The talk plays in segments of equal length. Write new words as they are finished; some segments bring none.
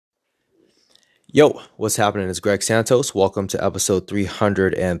Yo, what's happening? It's Greg Santos. Welcome to episode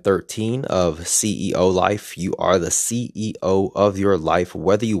 313 of CEO Life. You are the CEO of your life,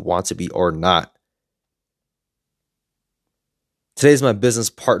 whether you want to be or not. Today's my business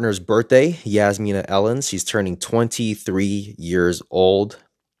partner's birthday, Yasmina Ellens. She's turning 23 years old.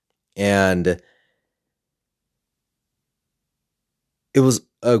 And it was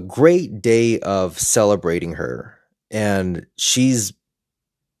a great day of celebrating her. And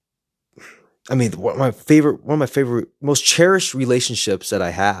one of my favorite, most cherished relationships that I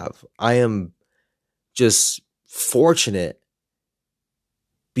have. I am just fortunate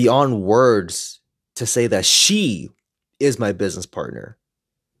beyond words to say that she is my business partner.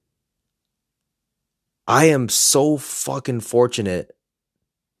 I am so fucking fortunate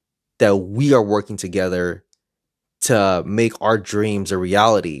that we are working together to make our dreams a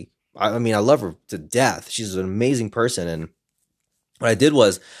reality. I love her to death. She's an amazing person. And what I did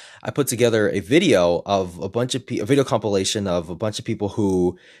was I put together a video of a video compilation of a bunch of people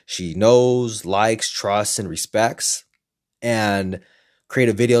who she knows, likes, trusts, and respects, and create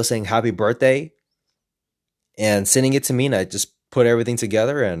a video saying happy birthday and sending it to me. And I just put everything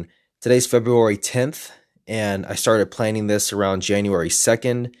together. And today's February 10th. And I started planning this around January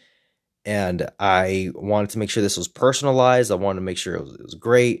 2nd. And I wanted to make sure this was personalized. I wanted to make sure it was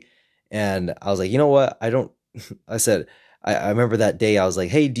great. And I was like, you know what? I said, I remember that day I was like,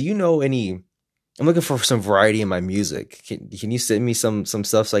 hey, do you know I'm looking for some variety in my music. Can you send me some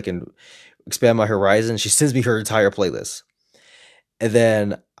stuff so I can expand my horizon? She sends me her entire playlist. And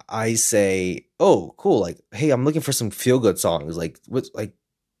then I say, oh, cool. Like, hey, I'm looking for some feel good songs. What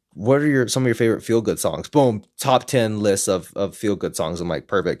are some of your favorite feel good songs? Boom, top 10 lists of feel good songs. I'm like,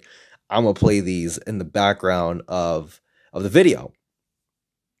 perfect. I'm gonna play these in the background of the video.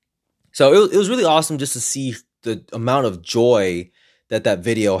 So it was really awesome just to see the amount of joy that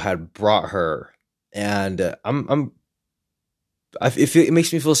video had brought her. And it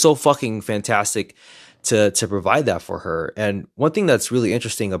makes me feel so fucking fantastic to provide that for her. And one thing that's really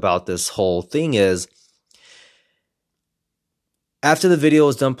interesting about this whole thing is after the video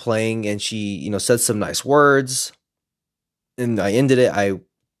was done playing and she, said some nice words and I ended it, I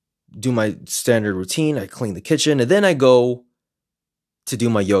do my standard routine, I clean the kitchen, and then I go to do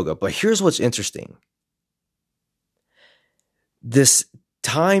my yoga. But here's what's interesting. This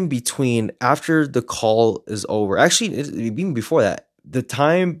time between after the call is over, actually, even before that, the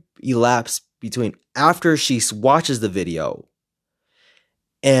time elapsed between after she watches the video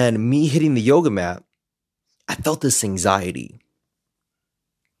and me hitting the yoga mat, I felt this anxiety.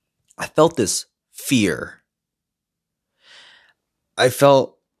 I felt this fear. I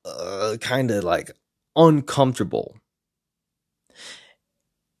felt kind of like uncomfortable.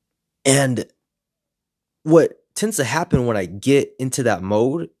 And what tends to happen when I get into that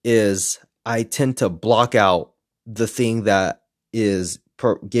mode is I tend to block out the thing that is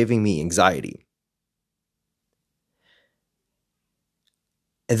giving me anxiety.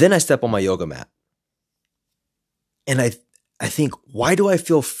 And then I step on my yoga mat. And I think, why do I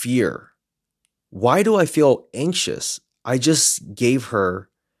feel fear? Why do I feel anxious? I just gave her,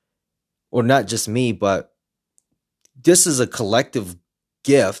 or not just me, but this is a collective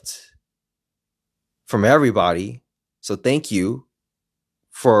gift from everybody. So thank you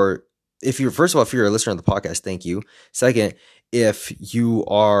first of all, if you're a listener on the podcast, thank you. Second, if you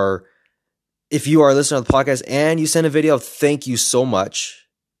are a listener on the podcast and you send a video, thank you so much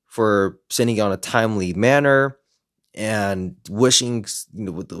for sending it on a timely manner and wishing,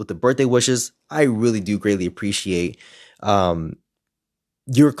 with the birthday wishes. I really do greatly appreciate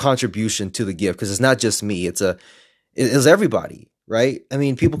your contribution to the gift, because it's not just me. It's everybody, right? I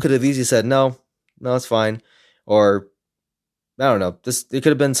mean, people could have easily said, no, it's fine. Or I don't know. There could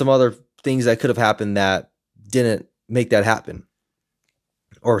have been some other things that could have happened that didn't make that happen.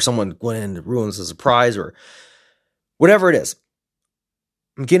 Or someone went in and ruins a surprise or whatever it is.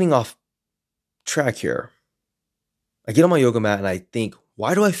 I'm getting off track here. I get on my yoga mat and I think,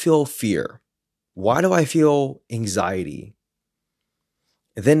 why do I feel fear? Why do I feel anxiety?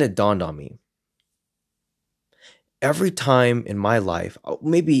 And then it dawned on me. Every time in my life,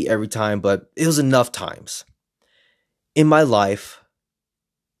 maybe every time, but it was enough times in my life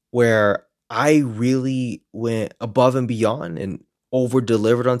where I really went above and beyond and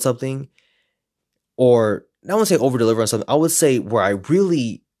over-delivered on something. Or I wouldn't say over-deliver on something. I would say where I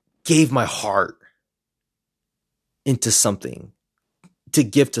really gave my heart into something to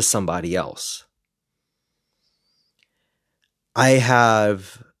give to somebody else. I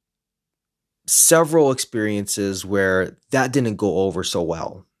have several experiences where that didn't go over so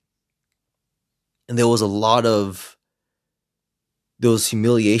well. And there was a lot of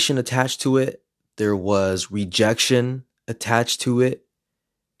humiliation attached to it. There was rejection attached to it.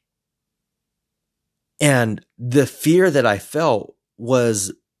 And the fear that I felt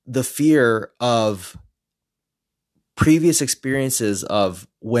was the fear of previous experiences of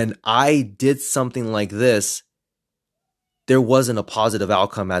when I did something like this, there wasn't a positive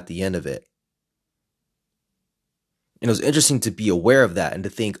outcome at the end of it. And it was interesting to be aware of that and to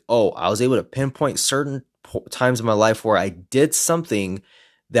think, oh, I was able to pinpoint certain times in my life where I did something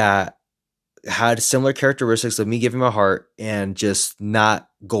that had similar characteristics of me giving my heart and just not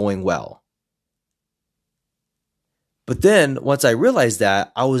going well. But then once I realized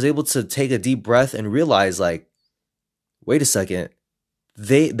that, I was able to take a deep breath and realize, like, wait a second,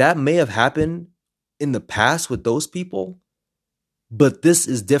 that may have happened in the past with those people, but this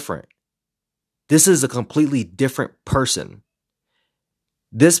is different. This is a completely different person.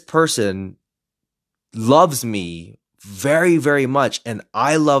 This person loves me very, very much, and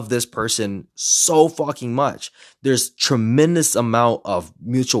I love this person so fucking much. There's tremendous amount of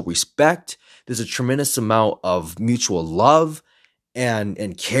mutual respect. There's a tremendous amount of mutual love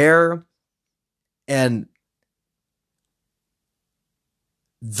and care. And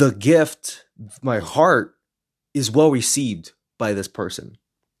the gift, my heart, is well received by this person.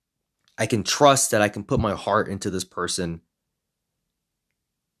 I can trust that I can put my heart into this person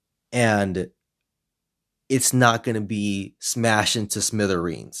and it's not going to be smashed into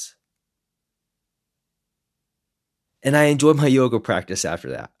smithereens. And I enjoyed my yoga practice after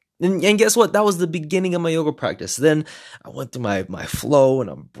that. And guess what? That was the beginning of my yoga practice. Then I went through my flow and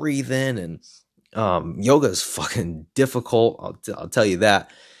I'm breathing, and yoga is fucking difficult. I'll tell you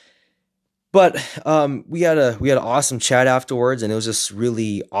that. But we had an awesome chat afterwards, and it was just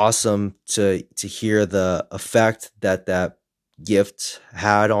really awesome to hear the effect that gift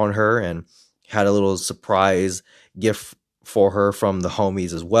had on her, and had a little surprise gift for her from the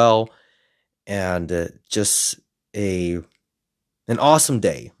homies as well. And just an awesome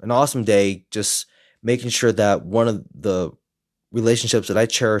day, just making sure that one of the relationships that I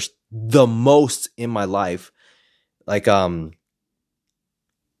cherish the most in my life, like,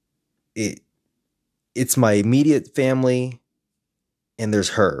 it's my immediate family, and there's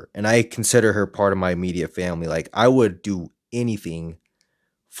her, and I consider her part of my immediate family. Like, I would do anything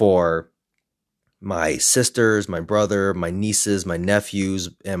for my sisters, my brother, my nieces, my nephews,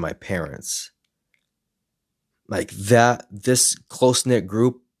 and my parents. Like that, this close-knit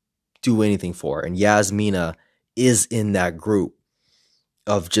group, do anything for. And Yasmina is in that group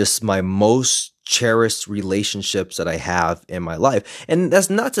of just my most cherished relationships that I have in my life. And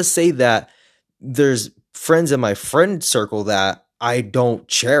that's not to say that there's friends in my friend circle that I don't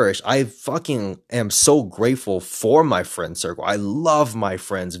cherish. I fucking am so grateful for my friend circle. I love my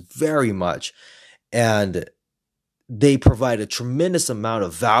friends very much. And they provide a tremendous amount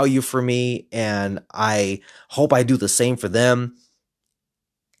of value for me. And I hope I do the same for them.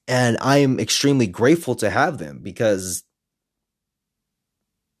 And I am extremely grateful to have them because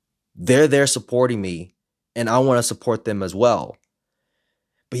they're there supporting me, and I want to support them as well.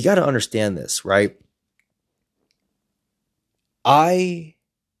 But you got to understand this, right? I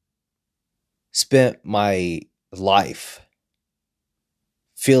spent my life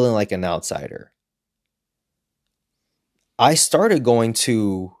feeling like an outsider. I started going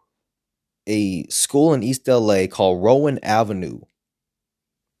to a school in East LA called Rowan Avenue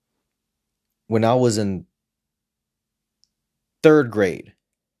when I was in 3rd grade.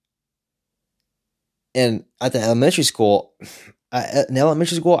 And at the elementary school,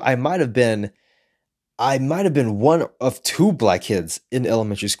 I might have been one of 2 black kids in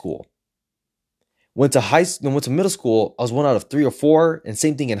elementary school. Went to middle school, I was 1 out of 3 or 4, and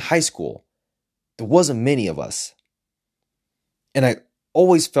same thing in high school. There wasn't many of us. And I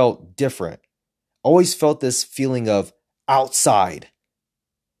always felt different. Always felt this feeling of outside.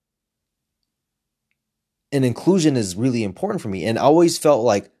 And inclusion is really important for me. And I always felt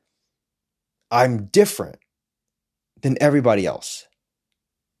like I'm different than everybody else.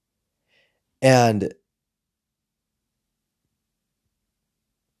 And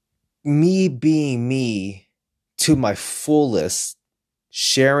me being me to my fullest,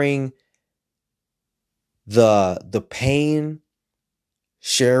 sharing the pain,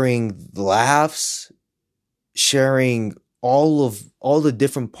 sharing the laughs, sharing all the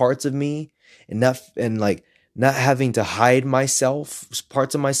different parts of me, and not having to hide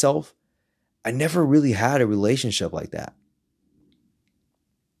parts of myself. I never really had a relationship like that.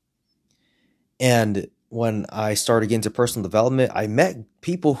 And when I started getting into personal development, I met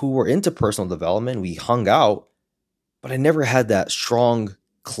people who were into personal development. We hung out, but I never had that strong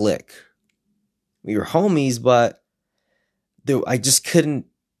click. We were homies, but I just couldn't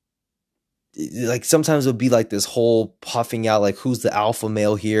like sometimes it'll be like this whole puffing out, like who's the alpha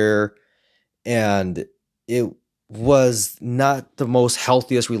male here, and it was not the most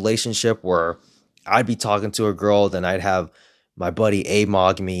healthiest relationship where I'd be talking to a girl, then I'd have my buddy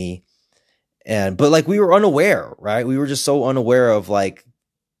AMOG me, but like we were unaware, right? We were just so unaware of like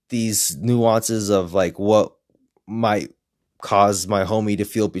these nuances of like what might cause my homie to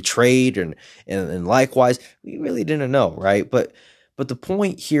feel betrayed, and likewise we really didn't know, right? But the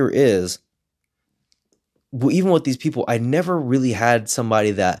point here is, even with these people, I never really had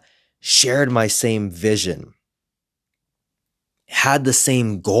somebody that shared my same vision, had the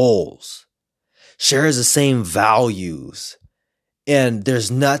same goals, shares the same values. And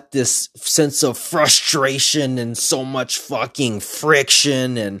there's not this sense of frustration and so much fucking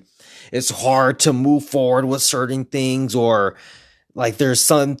friction, and it's hard to move forward with certain things, or like there's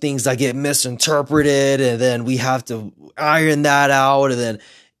some things that get misinterpreted and then we have to iron that out. And then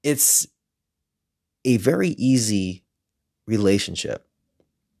it's a very easy relationship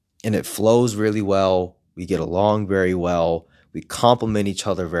and it flows really well. We get along very well. We complement each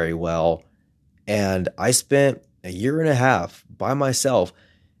other very well. And I spent a year and a half by myself.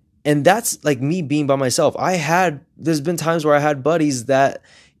 And that's like me being by myself. There's been times where I had buddies that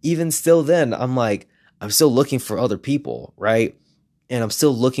even still then, I'm still looking for other people, right? And I'm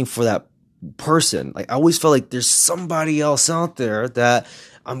still looking for that person. Like I always felt like there's somebody else out there that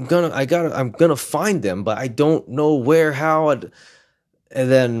I'm gonna find them, but I don't know where, how, and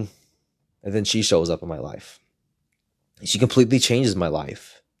then she shows up in my life. She completely changes my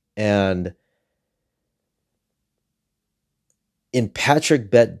life. And in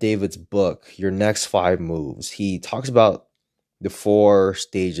Patrick Bet-David's book, Your Next 5 Moves, he talks about the 4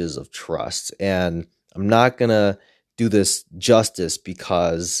 stages of trust. And I'm not going to do this justice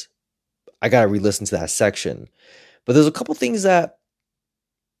because I got to re-listen to that section. But there's a couple things that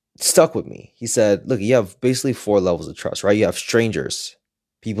stuck with me. He said, look, you have basically 4 levels of trust, right? You have strangers,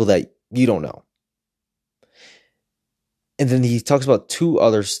 people that you don't know. And then he talks about 2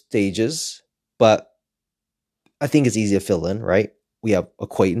 other stages, but I think it's easy to fill in, right? We have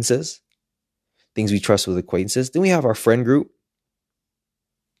acquaintances, things we trust with acquaintances. Then we have our friend group.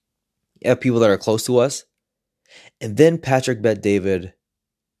 You have people that are close to us. And then Patrick Bet-David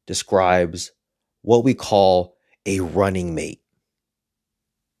describes what we call a running mate.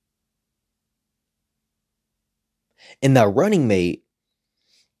 And that running mate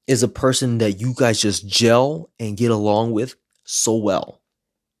is a person that you guys just gel and get along with so well.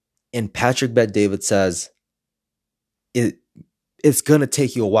 And Patrick Bet-David says it's going to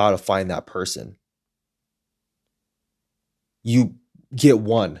take you a while to find that person. You get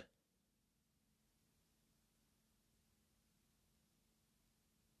one.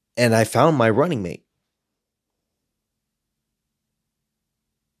 And I found my running mate.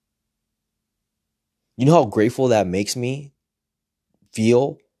 You know how grateful that makes me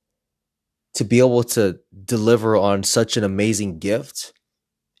feel to be able to deliver on such an amazing gift,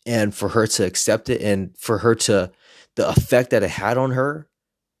 and for her to accept it, and for her to, the effect that it had on her.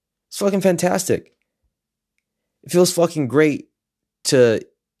 It's fucking fantastic. It feels fucking great to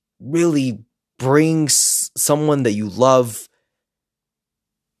really bring someone that you love,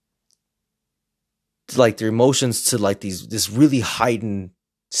 like their emotions, to like this really heightened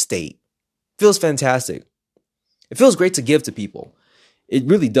state. It feels fantastic. It feels great to give to people. It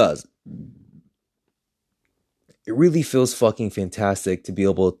really does. It really feels fucking fantastic to be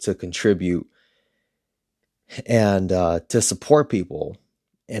able to contribute and to support people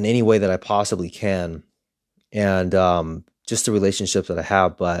in any way that I possibly can. And just the relationships that I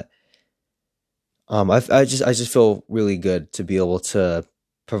have. But I just feel really good to be able to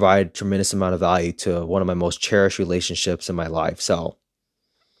provide tremendous amount of value to one of my most cherished relationships in my life. So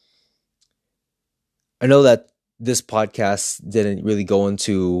I know that this podcast didn't really go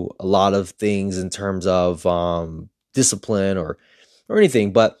into a lot of things in terms of discipline or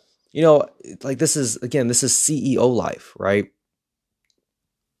anything, but you know, like this is CEO life, right?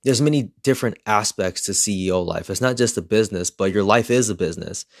 There's many different aspects to CEO life. It's not just a business, but your life is a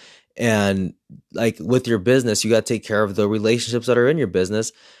business. And like with your business, you got to take care of the relationships that are in your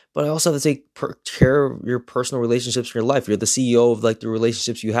business, but I also have to take care of your personal relationships in your life. You're the CEO of like the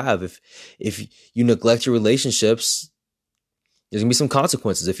relationships you have. If you neglect your relationships, there's gonna be some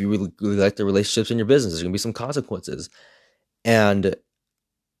consequences. If you neglect the relationships in your business, there's gonna be some consequences. And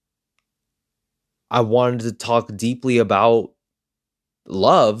I wanted to talk deeply about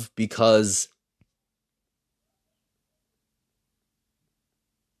love because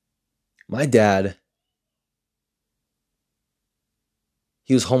my dad,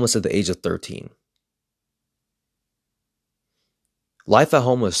 he was homeless at the age of 13. Life at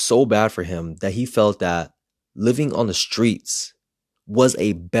home was so bad for him that he felt that living on the streets was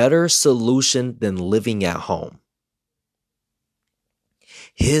a better solution than living at home.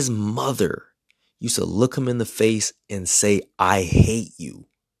 His mother used to look him in the face and say, "I hate you."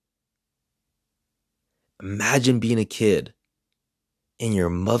 Imagine being a kid and your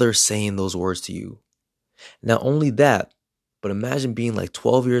mother saying those words to you. Not only that, but imagine being like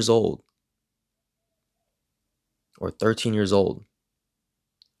 12 years old or 13 years old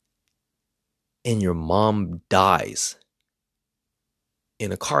and your mom dies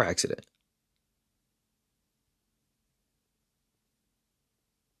in a car accident.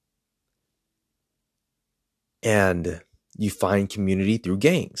 And you find community through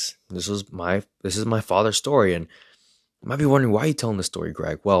gangs. This is my father's story. And you might be wondering, why are you telling this story,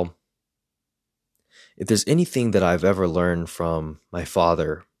 Greg? Well, if there's anything that I've ever learned from my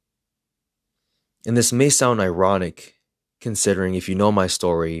father, and this may sound ironic considering if you know my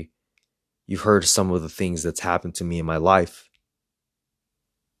story, you've heard some of the things that's happened to me in my life.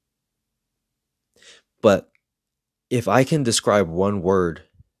 But if I can describe one word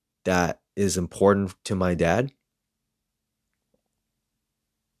that is important to my dad,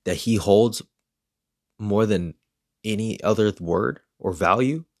 that he holds more than any other word or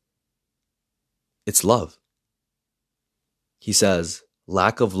value, it's love. He says,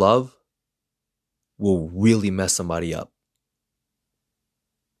 lack of love will really mess somebody up.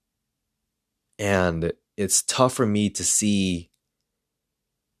 And it's tough for me to see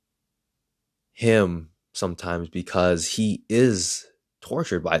him sometimes because he is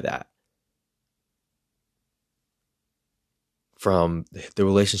tortured by that. From the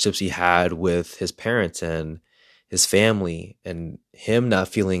relationships he had with his parents and his family, and him not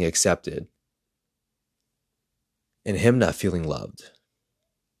feeling accepted, and him not feeling loved,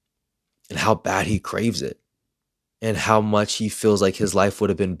 and how bad he craves it, and how much he feels like his life would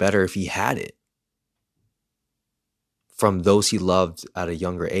have been better if he had it from those he loved at a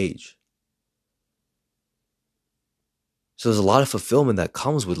younger age. So there's a lot of fulfillment that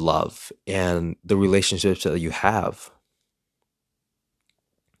comes with love and the relationships that you have.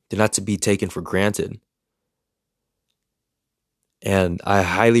 They're not to be taken for granted. And I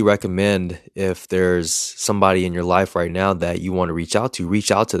highly recommend, if there's somebody in your life right now that you want to reach out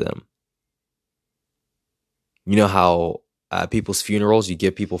to them. You know how at people's funerals you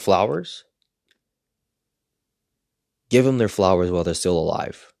give people flowers? Give them their flowers while they're still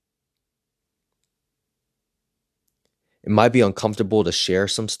alive. It might be uncomfortable to share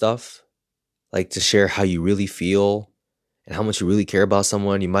some stuff, like to share how you really feel and how much you really care about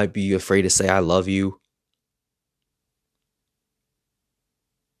someone. You might be afraid to say, "I love you."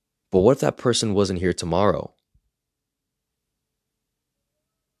 But what if that person wasn't here tomorrow?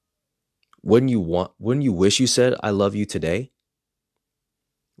 Wouldn't you wish you said, "I love you" today?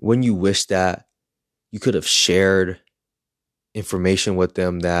 Wouldn't you wish that you could have shared information with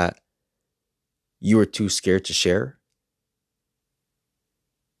them that you were too scared to share?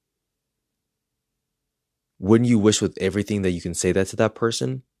 Wouldn't you wish with everything that you can say that to that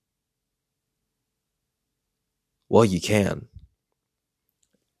person? Well, you can.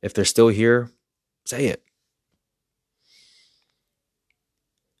 If they're still here, say it.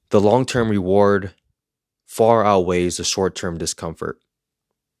 The long-term reward far outweighs the short-term discomfort.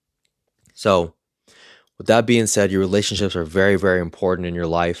 So, with that being said, your relationships are very, very important in your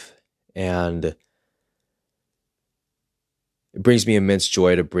life. And it brings me immense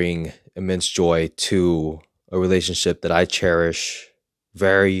joy to bring immense joy to a relationship that I cherish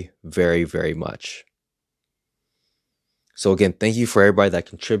very, very, very much. So again, thank you for everybody that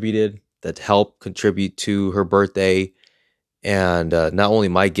contributed, that helped contribute to her birthday. And not only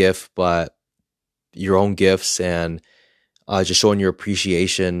my gift, but your own gifts, and just showing your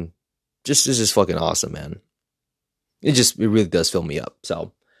appreciation. It's just fucking awesome, man. It really does fill me up.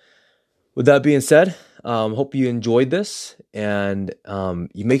 So with that being said, hope you enjoyed this, and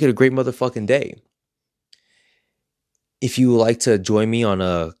you make it a great motherfucking day. If you would like to join me on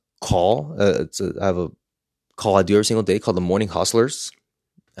a call, I have a call I do every single day called the Morning Hustlers.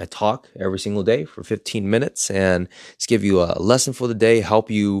 I talk every single day for 15 minutes and just give you a lesson for the day,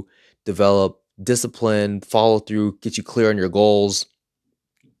 help you develop discipline, follow through, get you clear on your goals,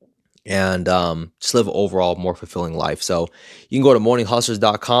 and just live an overall more fulfilling life. So you can go to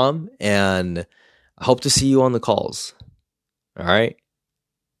morninghustlers.com, and I hope to see you on the calls. All right.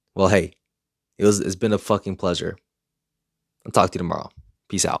 Well, hey, it's been a fucking pleasure. I'll talk to you tomorrow.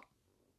 Peace out.